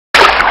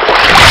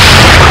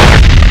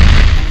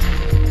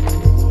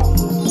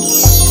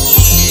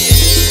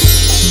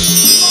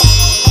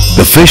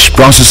The Fish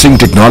Processing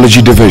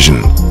Technology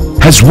Division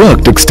has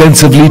worked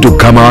extensively to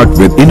come out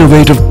with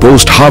innovative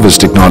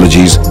post-harvest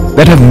technologies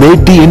that have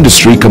made the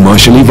industry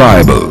commercially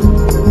viable.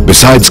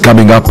 Besides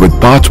coming up with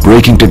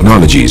path-breaking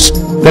technologies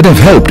that have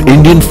helped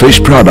Indian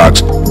fish products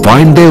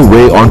find their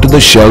way onto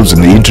the shelves in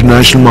the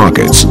international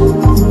markets,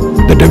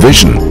 the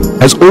division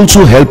has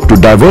also helped to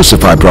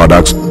diversify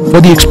products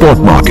for the export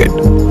market.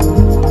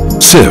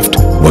 CIFT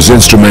was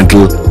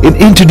instrumental in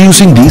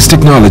introducing these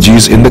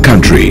technologies in the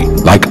country,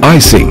 like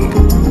icing,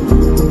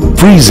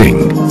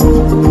 freezing,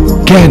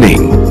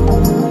 canning,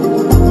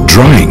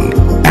 drying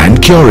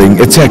and curing,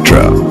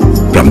 etc.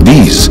 From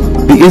these,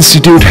 the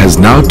Institute has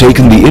now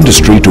taken the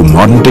industry to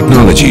modern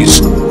technologies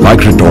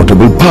like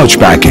retortable pouch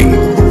packing,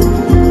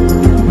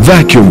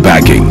 vacuum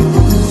packing,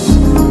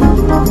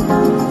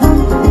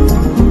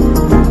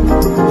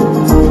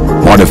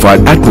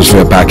 modified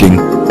atmosphere packing,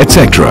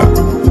 etc.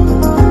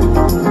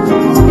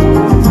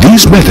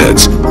 These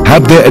methods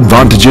have their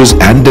advantages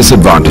and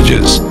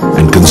disadvantages,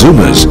 and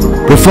consumers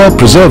prefer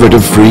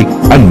preservative-free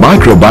and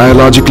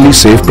microbiologically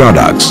safe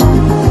products.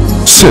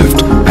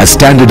 CIFT has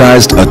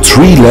standardized a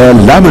 3-layer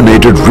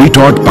laminated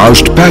retort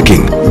pouched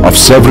packing of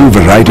several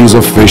varieties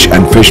of fish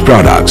and fish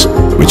products,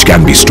 which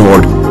can be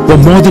stored for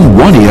more than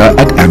 1 year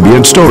at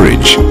ambient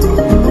storage.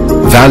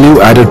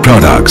 Value-added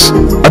products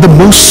are the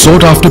most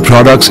sought-after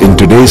products in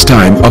today's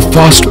time of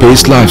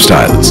fast-paced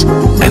lifestyles,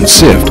 and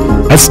CIFT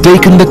has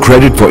taken the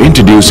credit for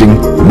introducing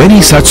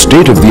many such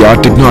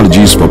state-of-the-art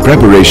technologies for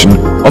preparation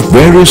of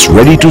various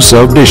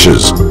ready-to-serve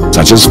dishes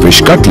such as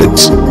fish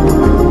cutlets,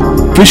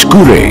 fish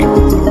curry,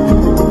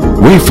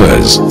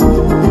 wafers,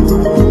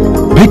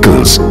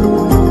 pickles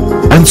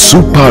and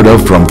soup powder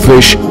from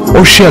fish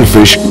or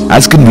shellfish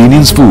as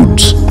convenience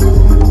foods.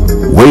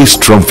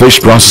 Waste from fish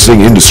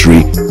processing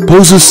industry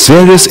poses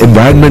serious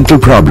environmental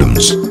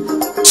problems.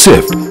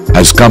 CIFT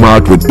has come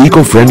out with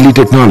eco-friendly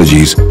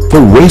technologies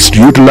for waste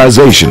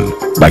utilization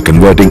by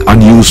converting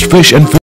unused fish and